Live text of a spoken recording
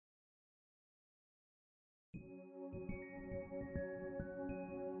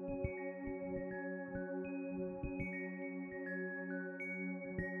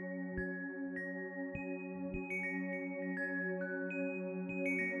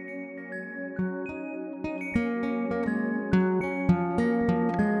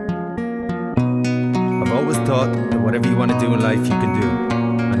taught that whatever you want to do in life, you can do.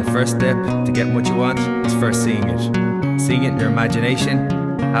 And the first step to getting what you want is first seeing it. Seeing it in your imagination,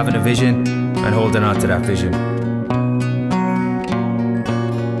 having a vision, and holding on to that vision.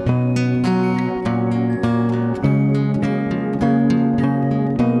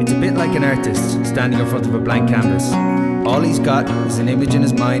 It's a bit like an artist standing in front of a blank canvas. All he's got is an image in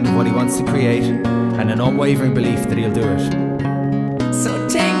his mind of what he wants to create, and an unwavering belief that he'll do it. So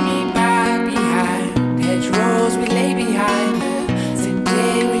take me back behind hedgerows we lay behind. The same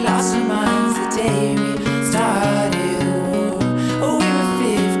day we lost our minds, the day we started. Oh, we were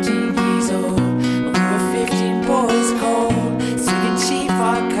 15 years old, we were 15 boys cold, swinging cheap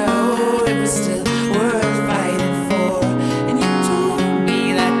vodka. Oh, it was still worth fighting for. And you told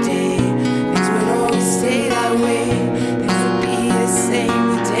me that day things would always stay that way. Things would be the same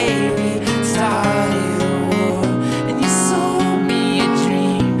the day we started.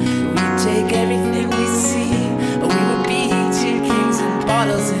 Everything we see, we would be two kings and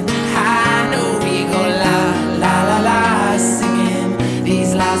bottles, and I know we go la la la la, singing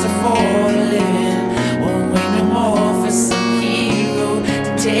these lives are for the living. Won't wait no more for some hero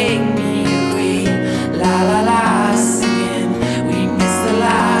to take me away. La la la, singing we miss the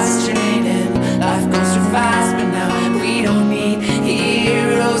last train, and life goes too fast, but now we don't need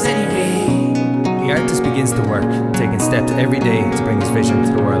heroes anyway. The artist begins to work, taking steps every day to bring his vision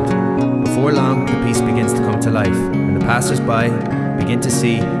to the world. Before long, the piece begins to come to life, and the passers-by begin to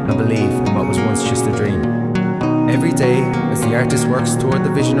see and believe in what was once just a dream. Every day, as the artist works toward the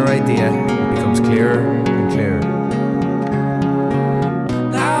vision or idea, it becomes clearer and clearer.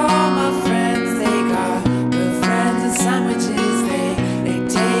 Now all my friends, they got girlfriends and sandwiches. They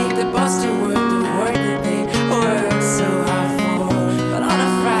take the bus to work, the work that they work so hard for. But on a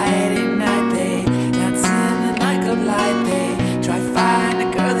Friday night, they dance in the nightclub light. They try find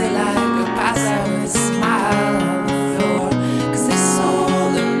a girl they like, pass out with a smile on the floor. Cause they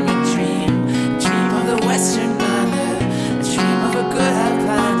sold them a dream of the Western man, a dream of a good hard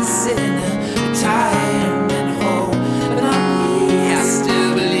plan to sit in a retirement home. But not me, I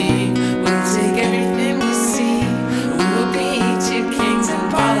still believe we'll take everything we see. We will be two kings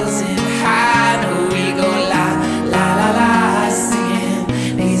and bottles in high. No, we go la la la la, singing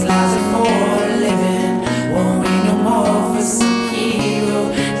these lives are for a living. Won't wait no more for some hero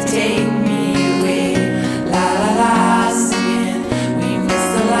to take me.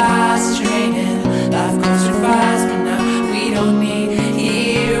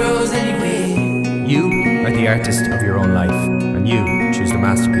 The artist of your own life, and you choose the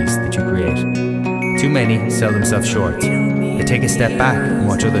masterpiece that you create. Too many sell themselves short. They take a step back and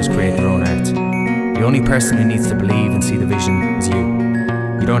watch others create their own art. The only person who needs to believe and see the vision is you.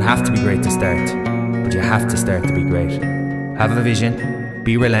 You don't have to be great to start, but you have to start to be great. Have a vision,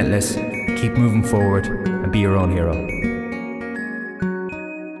 be relentless, keep moving forward, and be your own hero.